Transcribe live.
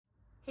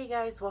Hey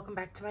guys, welcome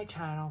back to my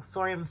channel.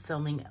 Sorry I'm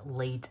filming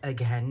late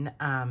again.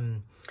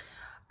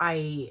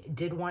 I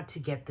did want to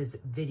get this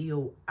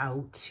video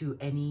out to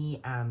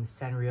any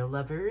Sanrio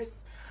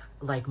lovers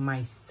like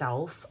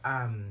myself.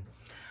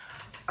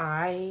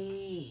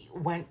 I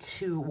went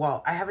to,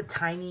 well, I have a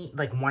tiny,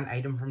 like one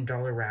item from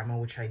Dollarama,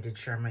 which I did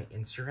share on my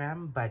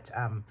Instagram, but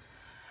I'm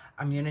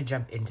gonna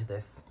jump into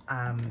this.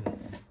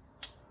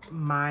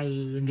 My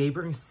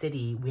neighboring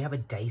city, we have a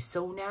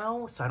Daiso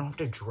now, so I don't have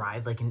to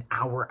drive like an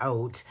hour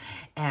out.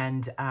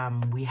 And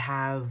we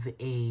have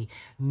a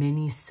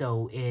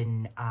Miniso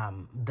in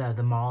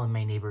the mall in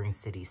my neighboring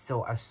city.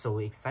 So I was so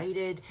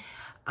excited.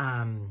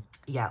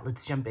 Yeah,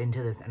 let's jump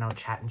into this and I'll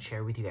chat and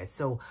share with you guys.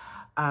 So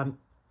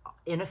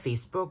in a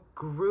Facebook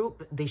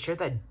group, they shared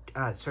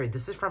that, sorry,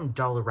 this is from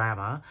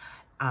Dollarama.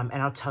 And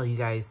I'll tell you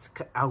guys,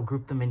 I'll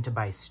group them into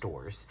by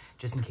stores,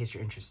 just in case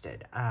you're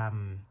interested.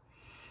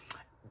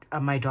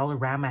 My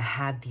Dollarama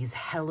had these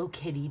Hello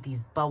Kitty,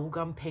 these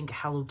bubblegum pink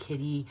Hello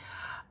Kitty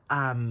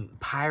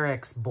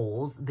Pyrex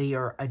bowls. They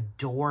are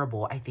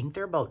adorable. I think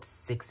they're about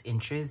 6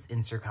 inches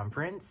in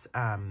circumference.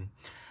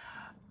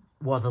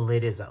 Well, the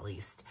lid is at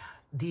least.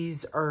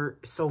 These are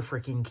so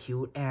freaking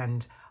cute.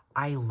 And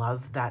I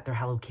love that they're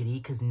Hello Kitty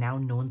because now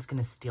no one's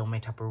going to steal my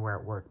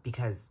Tupperware at work,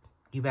 because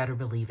you better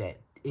believe it.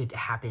 It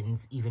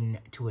happens even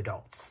to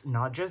adults,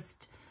 not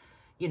just,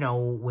 you know,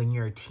 when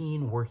you're a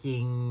teen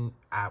working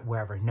at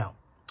wherever. No.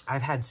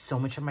 I've had so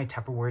much of my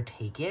Tupperware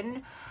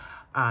taken.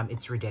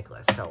 It's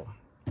ridiculous. So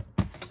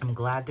I'm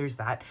glad there's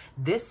that.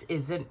 This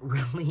isn't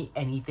really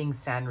anything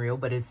Sanrio,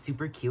 but it's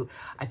super cute.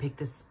 I picked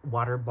this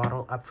water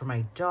bottle up for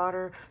my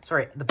daughter.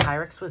 Sorry, the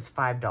Pyrex was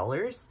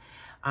 $5.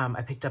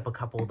 I picked up a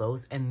couple of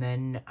those. And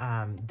then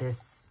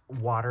this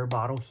water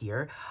bottle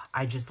here.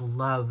 I just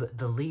love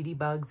the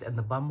ladybugs and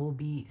the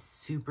bumblebee.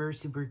 Super,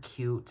 super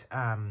cute.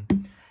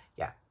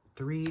 Yeah.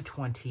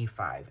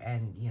 $3.25,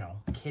 and you know,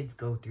 kids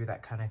go through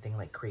that kind of thing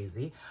like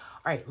crazy.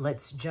 All right,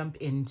 let's jump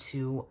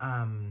into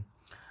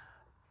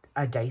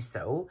a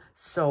Daiso.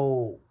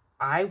 So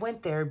I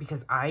went there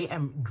because I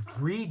am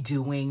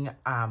redoing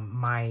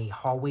my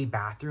hallway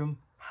bathroom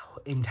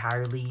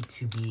entirely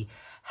to be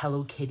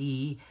Hello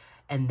Kitty,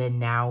 and then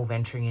now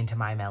venturing into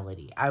My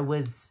Melody. I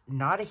was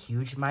not a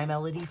huge My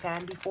Melody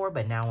fan before,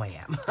 but now I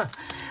am.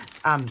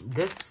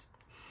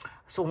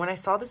 So when I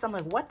saw this, I'm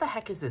like, what the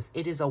heck is this?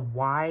 It is a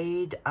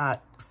wide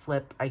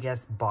flip, I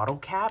guess, bottle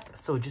cap.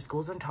 So it just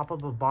goes on top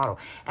of a bottle.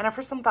 And at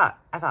first I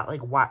thought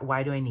like,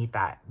 why do I need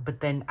that?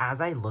 But then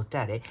as I looked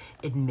at it,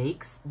 it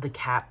makes the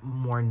cap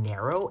more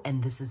narrow.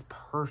 And this is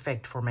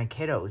perfect for my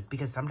kiddos,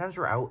 because sometimes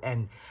we're out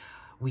and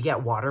we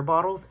get water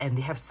bottles and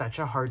they have such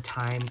a hard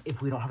time,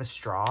 if we don't have a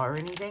straw or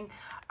anything,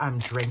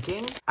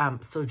 drinking.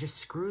 So it just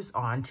screws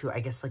on to, I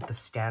guess, like the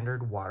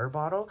standard water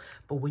bottle.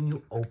 But when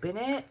you open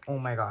it, oh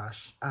my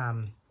gosh,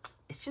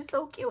 it's just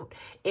so cute.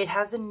 It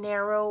has a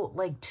narrow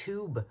like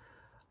tube,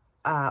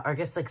 or I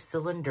guess like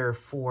cylinder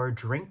for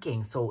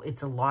drinking. So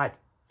it's a lot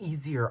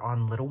easier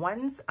on little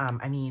ones.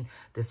 I mean,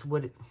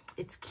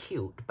 it's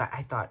cute, but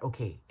I thought,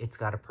 okay, it's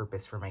got a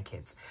purpose for my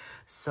kids.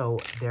 So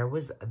there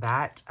was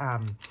that.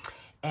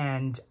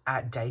 And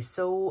at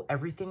Daiso,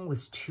 everything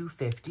was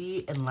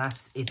 $2.50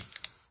 unless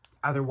it's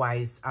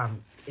otherwise,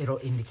 it'll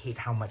indicate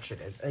how much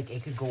it is. Like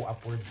it could go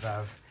upwards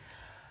of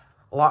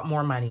a lot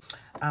more money.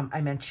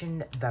 I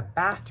mentioned the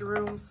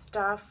bathroom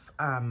stuff.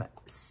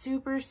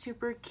 Super,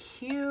 super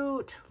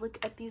cute. Look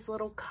at these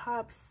little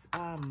cups.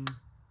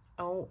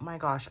 Oh my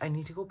gosh, I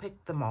need to go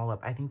pick them all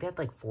up. I think they had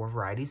like 4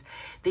 varieties.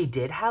 They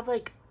did have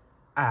like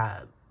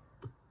a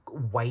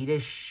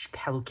whitish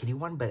Hello Kitty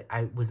one, but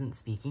I wasn't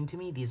speaking to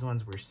me. These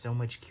ones were so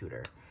much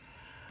cuter.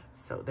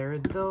 So there are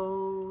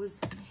those.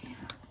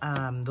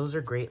 Those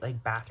are great,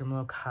 like bathroom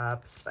little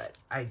cups, but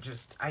I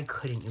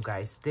couldn't, you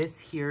guys. This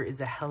here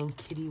is a Hello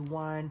Kitty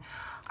one.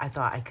 I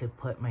thought I could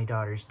put my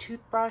daughter's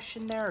toothbrush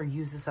in there or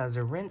use this as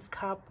a rinse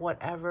cup,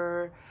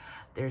 whatever.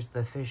 There's the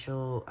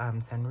official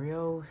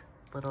Sanrio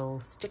little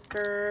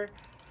sticker.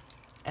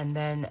 And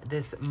then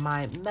this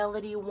My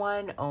Melody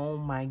one. Oh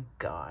my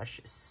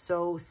gosh,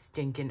 so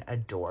stinking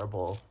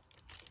adorable.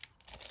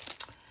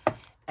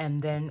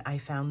 And then I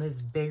found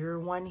this bigger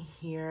one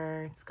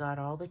here. It's got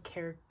all the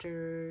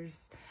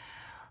characters.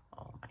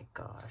 Oh my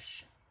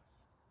gosh.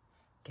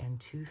 Again,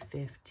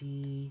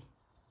 $2.50.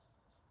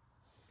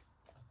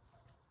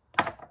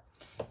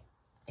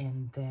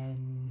 And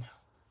then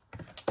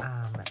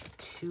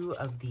 2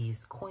 of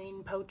these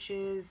coin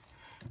pouches.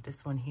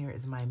 This one here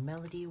is My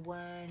Melody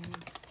one.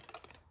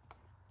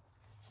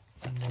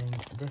 And then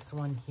this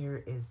one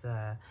here is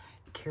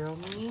Carol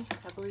Me,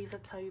 I believe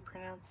that's how you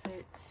pronounce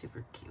it.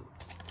 Super cute.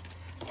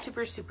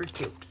 Super, super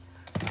cute.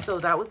 So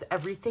that was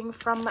everything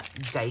from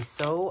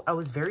Daiso. I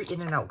was very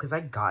in and out because I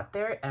got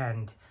there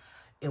and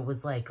it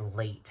was like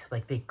late.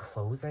 Like they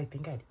closed, I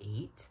think, at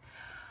 8.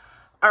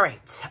 All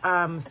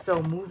right.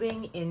 So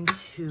moving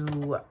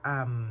into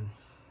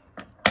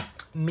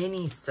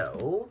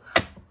Miniso.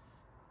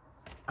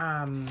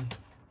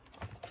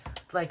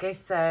 Like I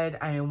said,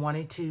 I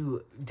wanted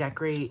to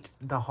decorate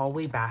the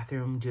hallway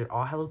bathroom, do it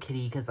all Hello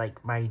Kitty, because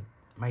like my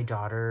My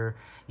daughter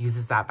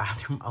uses that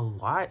bathroom a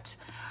lot.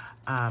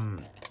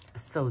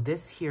 So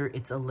this here,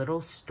 it's a little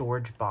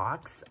storage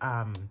box.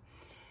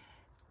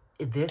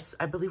 This,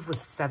 I believe, was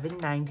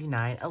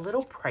 $7.99, a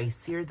little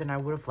pricier than I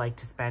would have liked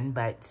to spend,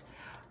 but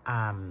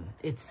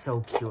it's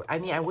so cute. I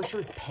mean, I wish it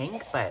was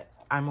pink, but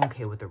I'm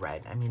okay with the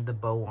red. I mean, the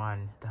bow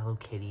on the Hello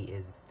Kitty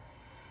is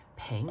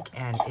pink,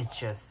 and it's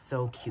just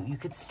so cute. You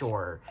could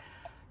store,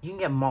 you can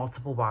get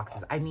multiple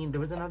boxes. I mean, there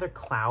was another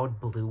cloud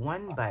blue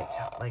one, but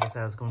like I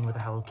said, I was going with a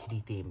Hello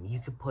Kitty theme. You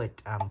could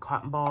put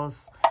cotton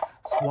balls,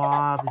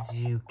 swabs,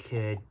 you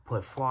could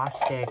put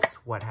floss sticks,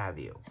 what have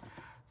you.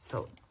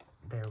 So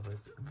there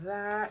was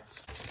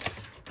that.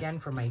 Again,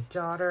 for my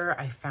daughter,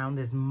 I found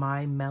this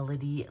My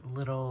Melody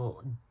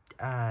little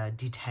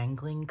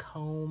detangling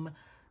comb.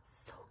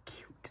 So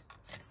cute.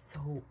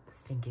 So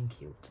stinking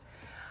cute.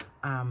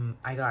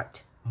 I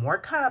got more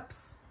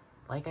cups,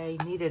 like I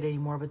needed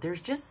anymore, but they're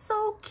just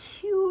so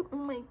cute. Oh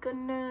my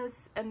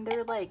goodness. And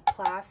they're like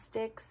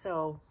plastic,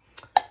 so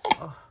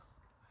oh,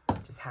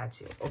 just had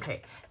to.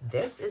 Okay,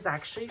 this is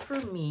actually for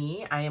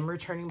me. I am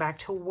returning back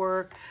to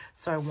work,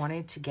 so I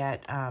wanted to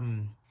get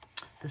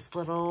this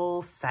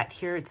little set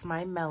here. It's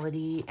My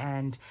Melody,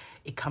 and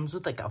it comes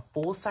with like a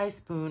full-size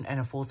spoon and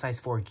a full-size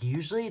fork.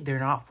 Usually they're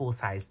not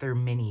full-size, they're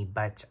mini,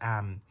 but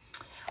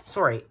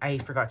sorry, I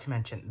forgot to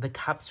mention, the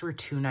cups were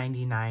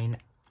 $2.99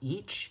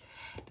 each,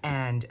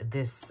 and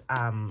this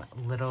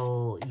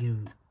little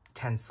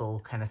utensil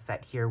kind of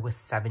set here was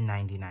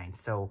 $7.99.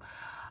 So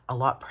a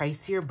lot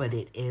pricier, but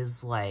it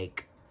is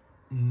like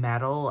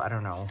metal. I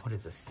don't know, what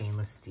is this,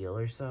 stainless steel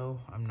or so?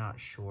 I'm not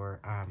sure.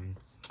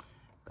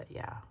 But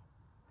yeah.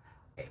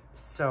 Okay,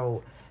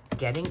 so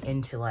getting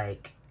into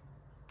like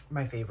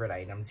my favorite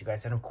items, you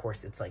guys, and of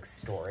course it's like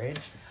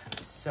storage.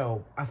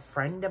 So a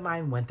friend of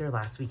mine went there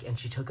last week and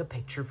she took a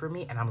picture for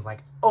me, and I was like,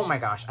 oh my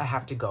gosh, I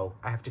have to go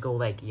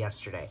like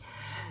yesterday.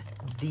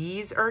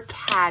 These are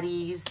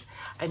caddies.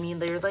 I mean,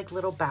 they're like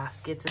little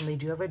baskets, and they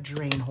do have a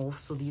drain hole.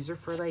 So these are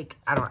for like,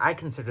 I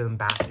consider them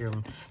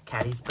bathroom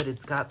caddies, but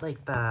it's got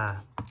like the,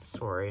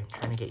 sorry,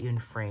 trying to get you in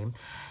frame.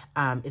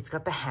 It's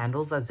got the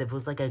handles as if it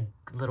was like a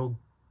little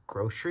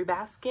grocery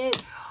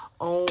basket.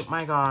 Oh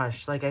my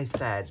gosh, like I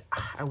said,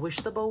 I wish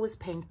the bow was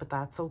pink, but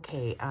that's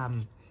okay.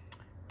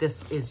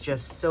 This is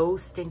just so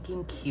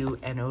stinking cute,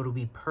 and it'll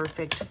be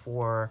perfect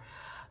for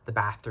the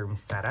bathroom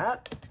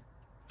setup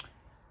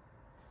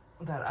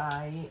that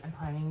I am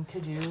planning to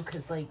do.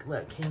 Because like,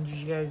 look, can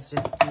you guys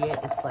just see it?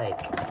 It's like,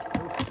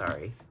 oops,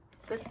 sorry,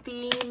 the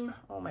theme.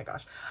 Oh my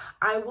gosh,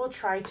 I will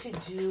try to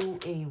do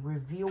a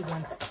review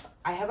once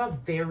I have a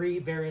very,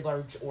 very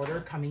large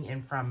order coming in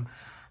from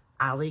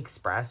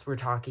AliExpress. We're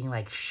talking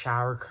like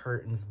shower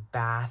curtains,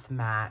 bath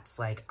mats.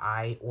 Like,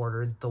 I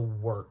ordered the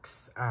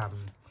works.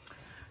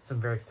 So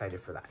I'm very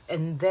excited for that.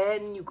 And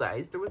then, you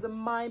guys, there was a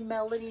My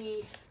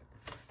Melody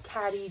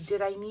caddy.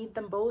 Did I need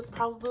them both?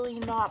 Probably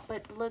not,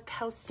 but look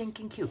how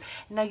stinking cute.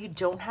 Now, you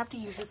don't have to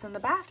use this in the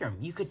bathroom.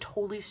 You could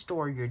totally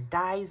store your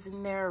dyes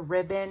in there,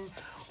 ribbon,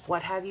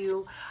 what have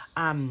you.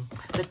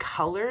 The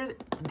color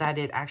that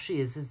it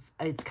actually is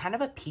it's kind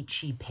of a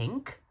peachy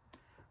pink.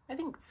 I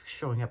think it's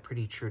showing up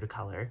pretty true to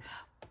color,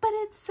 but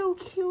it's so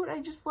cute.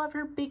 I just love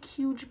her big,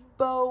 huge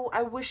bow.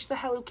 I wish the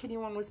Hello Kitty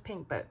one was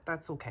pink, but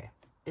that's okay.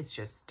 It's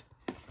just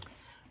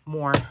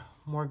more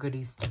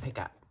goodies to pick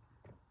up.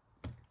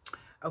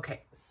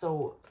 Okay,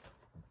 so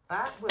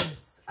that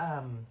was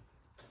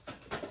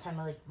kind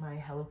of like my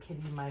Hello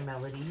Kitty, My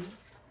Melody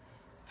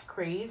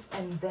craze.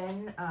 And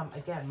then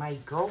again, my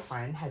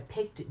girlfriend had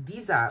picked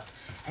these up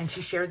and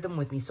she shared them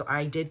with me. So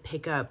I did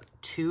pick up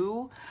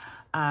two.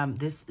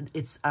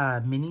 It's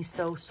a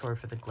Miniso, sorry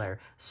for the glare,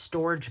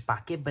 storage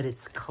bucket, but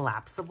it's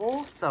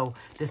collapsible. So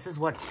this is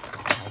what,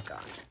 oh my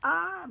gosh,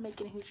 I'm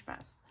making a huge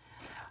mess.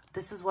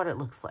 This is what it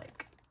looks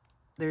like.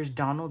 There's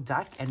Donald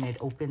Duck, and it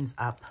opens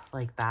up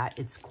like that.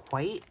 It's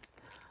quite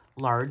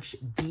large.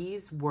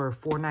 These were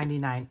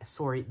 $4.99.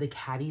 Sorry, the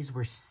caddies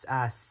were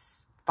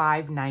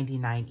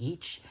 $5.99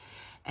 each.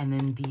 And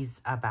then these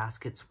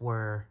baskets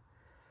were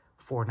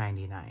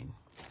 $4.99.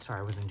 Sorry,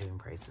 I wasn't doing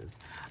prices.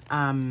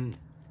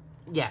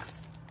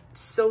 Yes,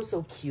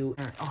 so cute.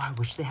 Oh, I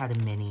wish they had a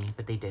mini,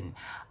 but they didn't.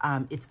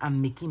 It's a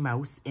Mickey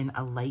Mouse in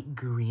a light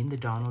green. The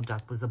Donald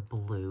Duck was a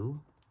blue.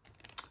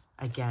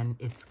 Again,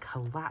 it's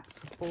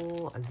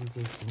collapsible, as you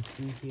guys can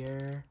see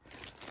here.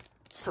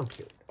 So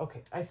cute.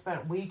 Okay, I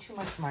spent way too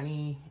much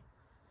money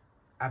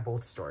at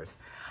both stores.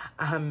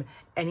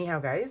 Anyhow,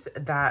 guys,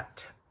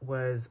 that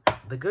was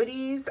the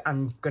goodies.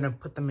 I'm gonna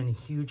put them in a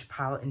huge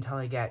pile until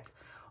I get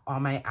all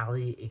my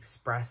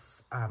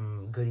AliExpress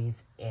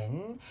goodies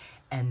in,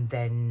 and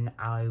then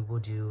I will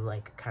do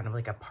like kind of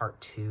like a part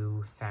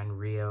 2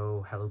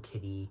 Sanrio Hello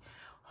Kitty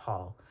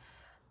haul.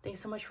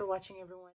 Thanks so much for watching, everyone.